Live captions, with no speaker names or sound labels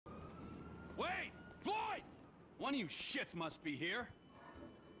One of you shits must be here.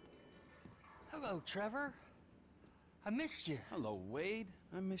 Hello, Trevor. I missed you. Hello, Wade.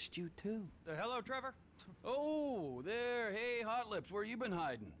 I missed you too. Hello, Trevor. Oh, there. Hey, Hot Lips, where you been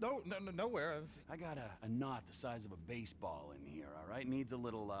hiding? No, nowhere. I got a knot the size of a baseball in here, all right? Needs a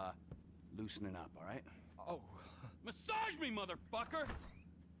little, loosening up, all right? Oh. Massage me, motherfucker!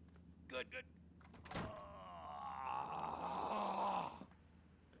 Good, good.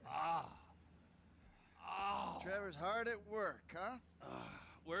 Trevor's hard at work, huh?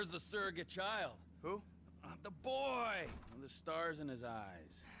 Where's the surrogate child? Who? The boy! The stars in his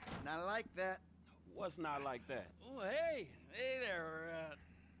eyes. Not like that. What's not like that? Oh, hey! Hey there,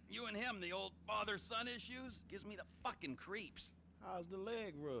 you and him, the old father-son issues? Gives me the fucking creeps. How's the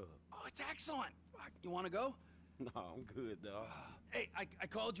leg rub? Oh, it's excellent! You wanna go? No, I'm good, dog. Hey, I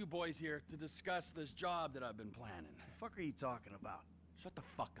called you boys here to discuss this job that I've been planning. The fuck are you talking about? Shut the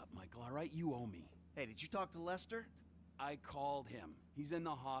fuck up, Michael, all right? You owe me. Hey, did you talk to Lester? I called him. He's in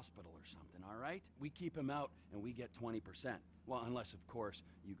the hospital or something, all right? We keep him out and we get 20%. Well, unless, of course,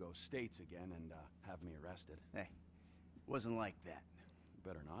 you go states again and have me arrested. Hey, wasn't like that.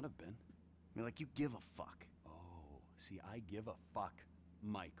 Better not have been. I mean, like you give a fuck. Oh, see, I give a fuck,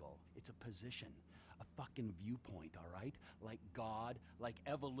 Michael. It's a position, a fucking viewpoint, all right? Like God, like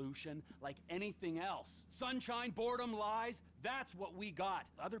evolution, like anything else. Sunshine, boredom, lies, that's what we got.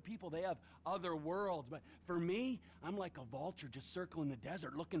 Other people, they have other worlds, but for me, I'm like a vulture just circling the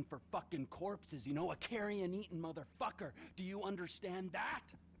desert looking for fucking corpses, you know, a carrion-eating motherfucker. Do you understand that?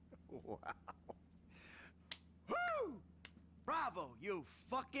 Wow. Woo! Bravo, you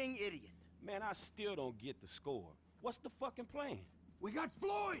fucking idiot. Man, I still don't get the score. What's the fucking plan? We got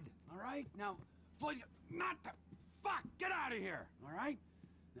Floyd, all right? Now, Floyd's got... Not the... Fuck! Get out of here, all right?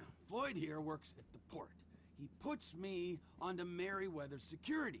 Now, Floyd here works at the port. He puts me onto Merryweather's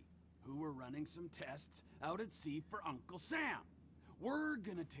security, who were running some tests out at sea for Uncle Sam. We're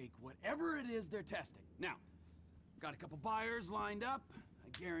gonna take whatever it is they're testing. Now, got a couple buyers lined up.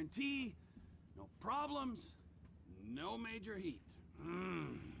 I guarantee no problems, no major heat.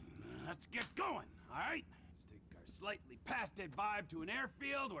 Let's get going, all right? Let's take our slightly past dead vibe to an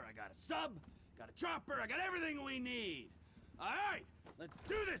airfield where I got a sub, got a chopper, I got everything we need. All right, let's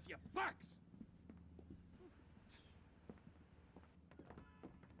do this, you fucks!